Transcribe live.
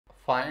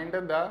Find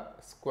the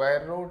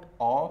square root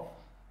of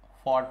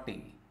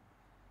 40.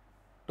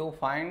 To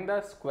find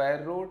the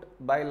square root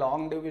by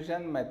long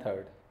division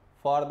method,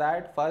 for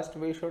that first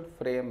we should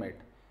frame it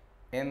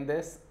in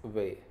this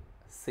way.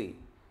 See,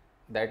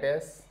 that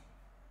is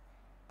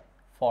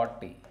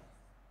 40.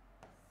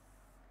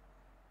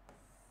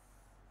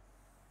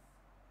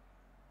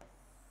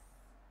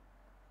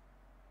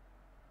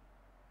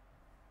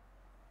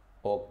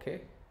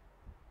 Okay,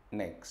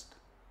 next.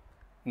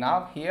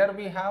 Now here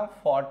we have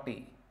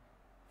 40.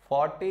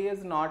 40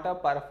 is not a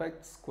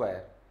perfect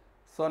square.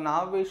 So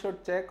now we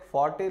should check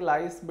 40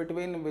 lies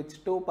between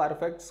which two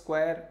perfect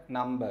square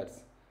numbers.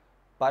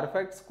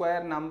 Perfect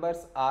square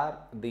numbers are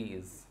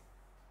these.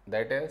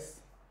 That is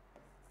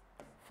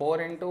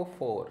 4 into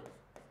 4,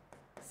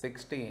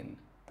 16,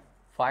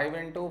 5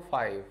 into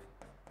 5,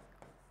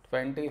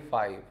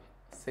 25,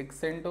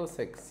 6 into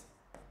 6,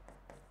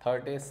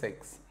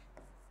 36,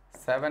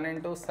 7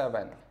 into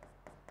 7,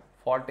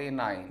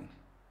 49,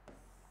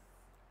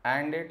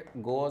 and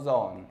it goes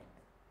on.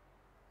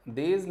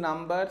 These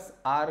numbers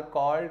are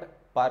called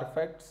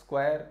perfect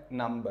square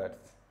numbers.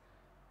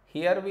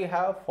 Here we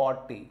have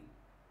 40.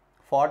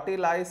 40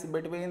 lies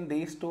between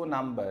these two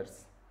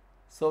numbers.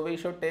 So we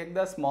should take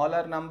the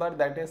smaller number,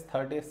 that is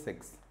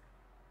 36.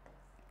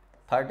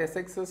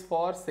 36 is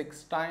for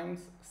 6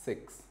 times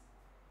 6.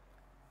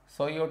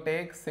 So you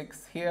take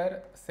 6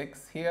 here,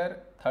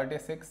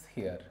 36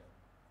 here.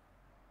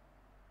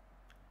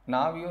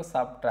 Now you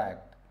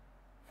subtract.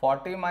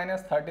 40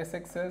 minus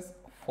 36 is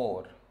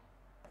 4.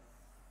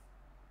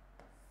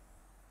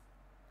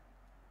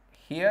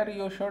 Here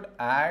you should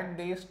add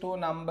these two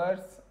numbers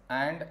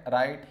and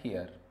write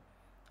here.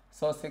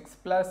 So 6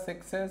 plus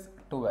 6 is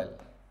 12.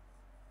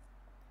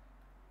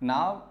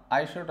 Now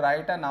I should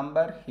write a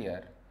number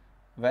here.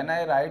 When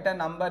I write a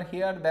number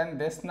here, then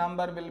this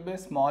number will be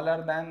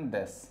smaller than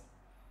this.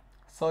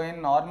 So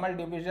in normal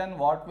division,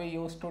 what we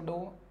used to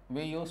do?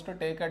 We used to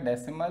take a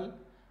decimal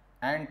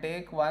and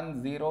take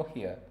one zero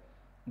here.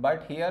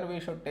 But here we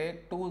should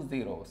take two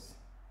zeros.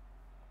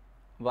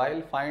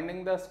 While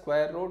finding the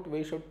square root,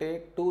 we should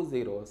take two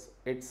zeros.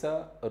 It's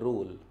a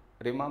rule.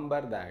 Remember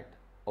that.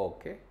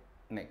 Okay.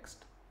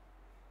 Next.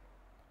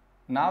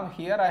 Now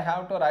here I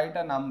have to write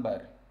a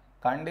number.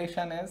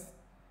 Condition is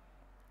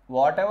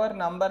whatever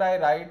number I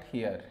write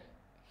here,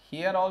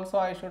 here also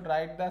I should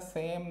write the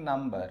same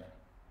number.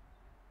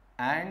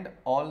 And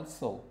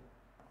also,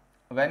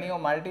 when you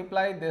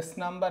multiply this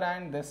number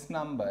and this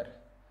number,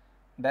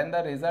 then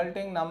the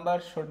resulting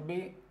number should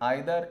be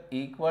either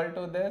equal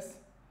to this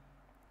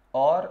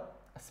or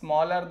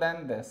smaller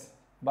than this,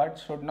 but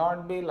should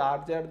not be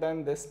larger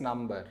than this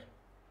number.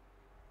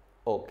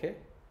 Okay,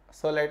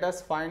 so let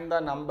us find the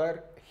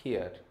number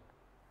here.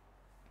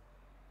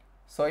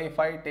 So if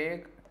I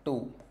take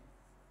 2,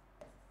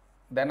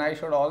 then I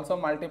should also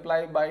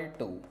multiply by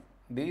 2.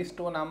 These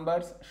two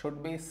numbers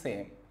should be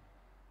same.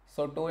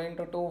 So 2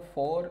 into 2,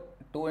 4,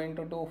 2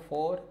 into 2,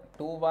 4,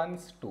 2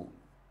 ones 2.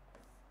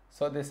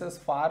 So this is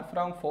far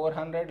from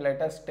 400.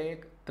 Let us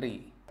take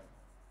 3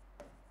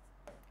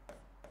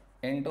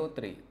 into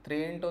 3.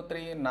 3 into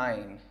 3,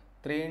 9.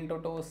 3 into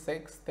 2,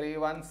 6. 3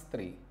 ones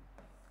 3.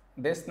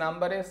 This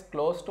number is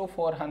close to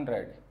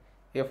 400.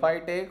 If I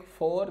take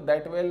 4,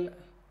 that will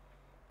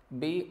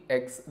be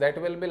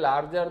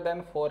larger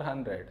than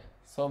 400.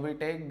 So we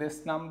take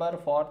this number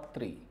for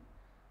 3.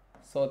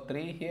 So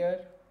 3 here,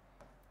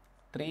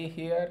 3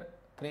 here,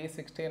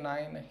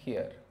 369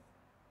 here.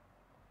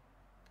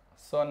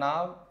 So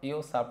now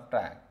you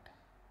subtract.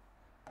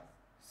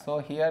 So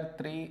here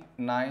 3,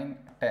 9,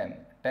 10.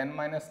 10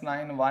 minus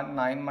 9, 1,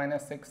 9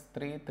 minus 6,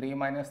 3, 3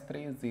 minus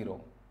 3,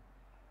 0.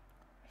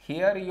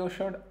 Here you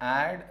should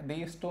add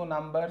these two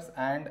numbers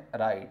and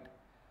write.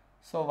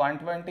 So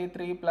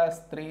 123 plus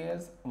 3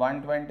 is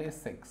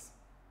 126.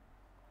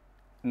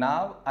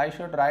 Now I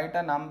should write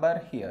a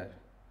number here.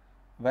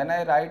 When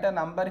I write a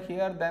number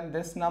here, then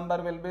this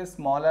number will be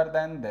smaller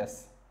than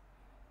this.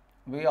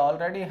 We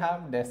already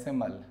have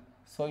decimal.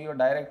 So you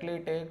directly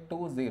take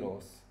two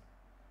zeros.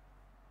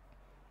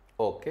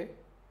 Okay.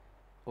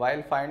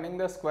 While finding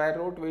the square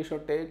root, we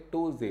should take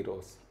two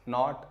zeros,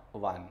 not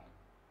one.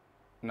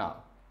 Now,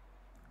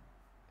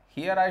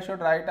 here I should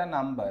write a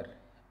number.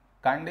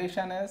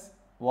 Condition is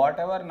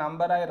whatever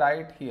number I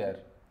write here,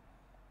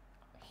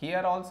 here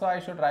also I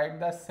should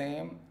write the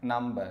same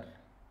number.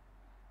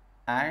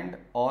 And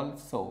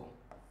also,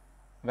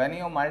 when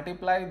you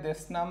multiply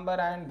this number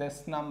and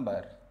this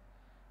number,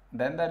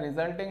 then the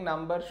resulting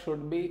number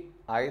should be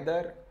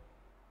either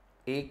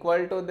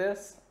equal to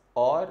this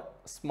or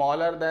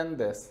smaller than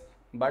this,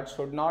 but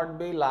should not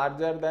be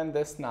larger than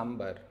this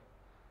number.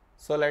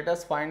 So let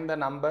us find the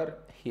number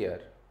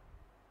here.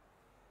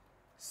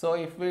 So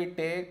if we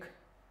take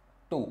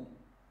 2,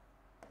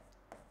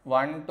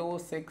 1, 2,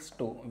 6,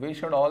 2, we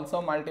should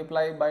also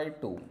multiply by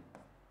 2.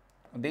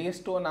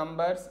 These two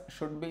numbers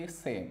should be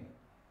same.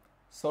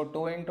 So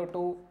 2 into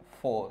 2,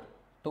 4,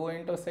 2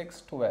 into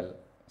 6, 12.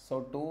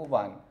 So 2,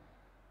 1.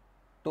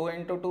 2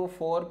 into 2,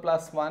 4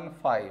 plus 1,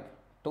 5.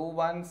 2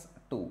 ones,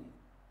 2.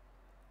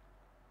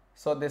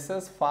 So this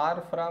is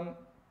far from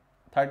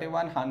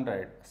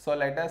 3100. So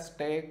let us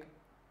take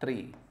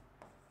 3.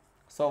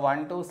 So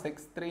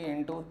 1263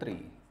 into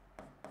 3.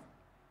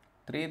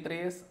 3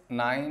 3s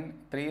 9,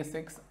 3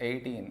 6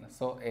 18.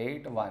 So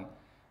 8 1.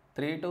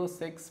 3 2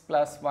 6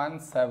 plus 1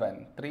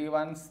 7. 3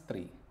 1s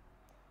 3.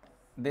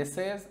 This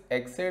is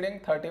exceeding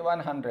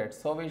 3100.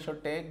 So we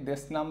should take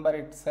this number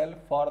itself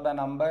for the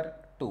number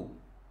 2.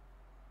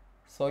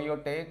 So you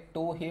take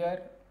 2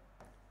 here,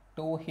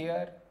 2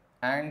 here,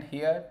 and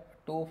here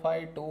 2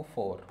 5 2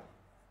 4.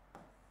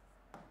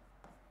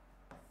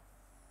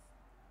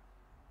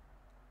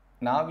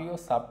 Now you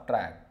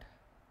subtract.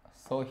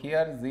 So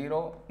here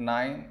 0,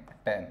 9,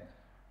 10.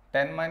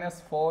 10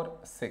 minus 4,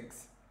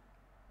 6.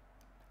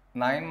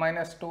 9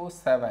 minus 2,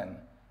 7.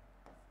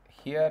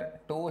 Here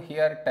 2,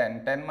 here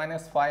 10. 10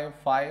 minus 5,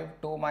 5.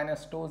 2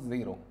 minus 2,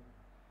 0.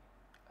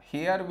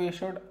 Here we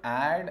should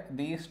add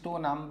these two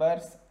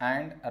numbers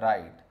and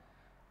write.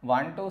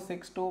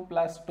 1262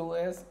 plus 2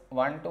 is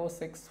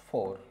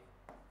 1264.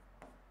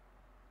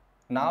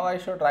 Now I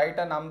should write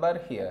a number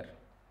here.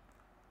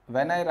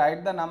 When I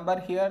write the number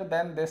here,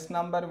 then this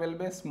number will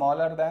be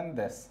smaller than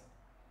this.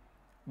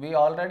 We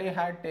already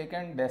had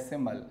taken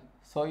decimal,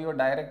 so you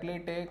directly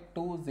take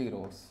 2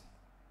 zeros.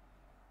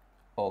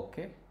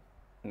 Okay,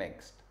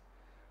 next.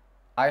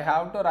 I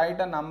have to write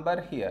a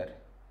number here.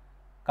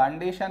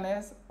 Condition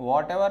is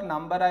whatever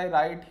number I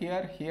write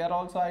here, here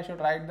also I should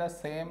write the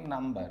same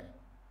number.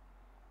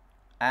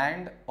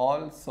 And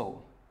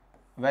also,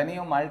 when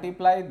you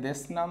multiply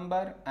this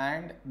number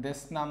and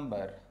this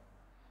number,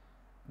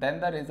 then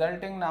the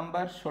resulting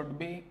number should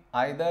be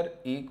either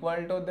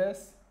equal to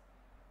this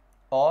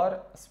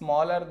or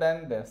smaller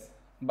than this,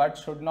 but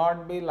should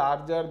not be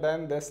larger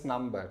than this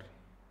number.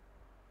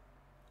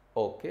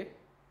 Okay,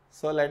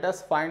 so let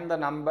us find the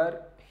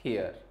number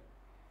here.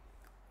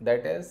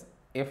 That is,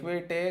 if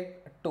we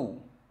take 2,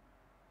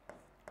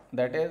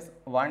 that is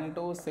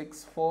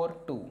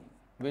 12642,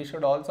 we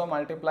should also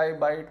multiply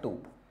by 2.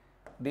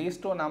 These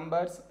two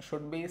numbers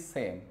should be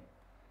same.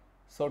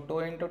 So 2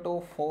 into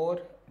 2,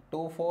 4.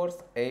 2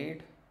 4s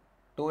 8,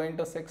 2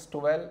 into 6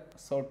 12,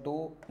 so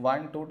 2,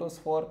 1, 2 2s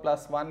 4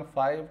 plus 1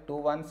 5, 2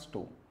 1s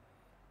 2.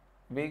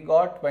 We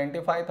got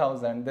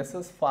 25,000. This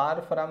is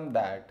far from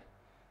that.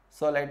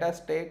 So let us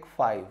take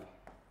 5.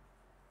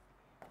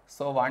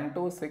 So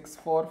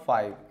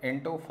 12645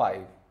 into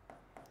 5.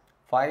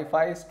 5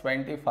 5s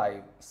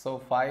 25, so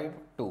 5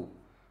 2.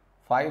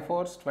 5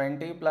 4s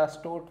 20 plus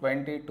 2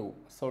 22,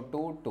 so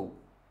 2 2.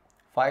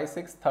 5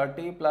 6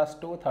 30 plus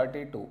 2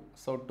 32,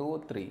 so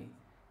 2 3.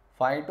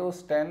 5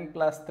 2s 10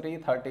 plus 3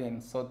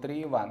 13, so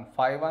 3 1.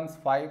 5 1s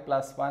 5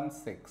 plus 1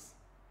 6.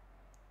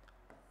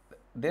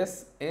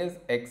 This is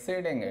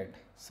exceeding it.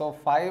 So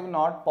 5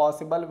 not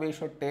possible, we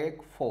should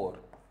take 4.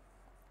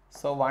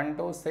 So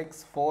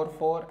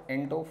 12644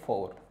 into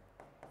 4.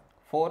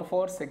 4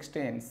 4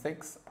 16,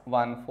 6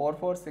 1. 4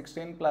 4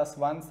 16 plus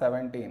 1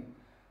 17.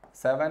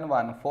 7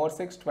 1. 4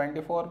 6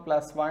 24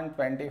 plus 1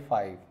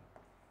 25.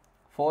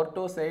 4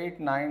 2s 8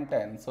 9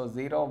 10, so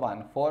 0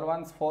 1. 4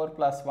 1s 4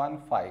 plus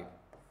 1 5.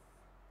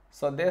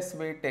 So this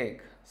we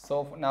take.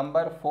 So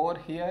number 4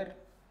 here,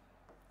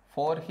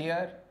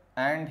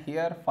 and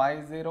here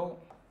 5 0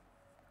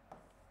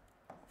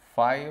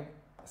 5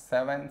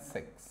 7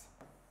 6.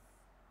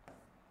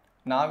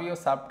 Now you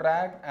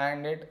subtract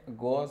and it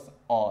goes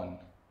on.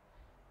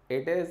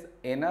 It is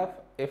enough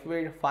if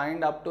we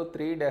find up to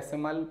 3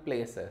 decimal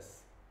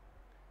places.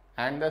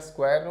 And the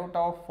square root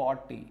of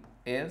 40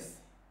 is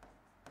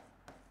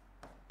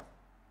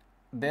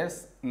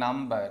this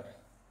number,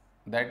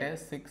 that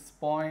is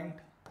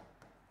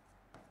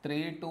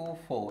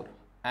 6.324,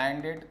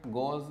 and it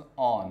goes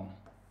on.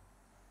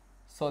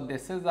 So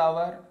this is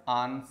our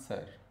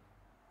answer.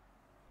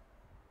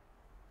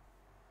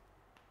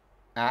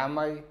 Am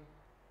I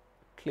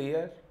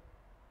clear?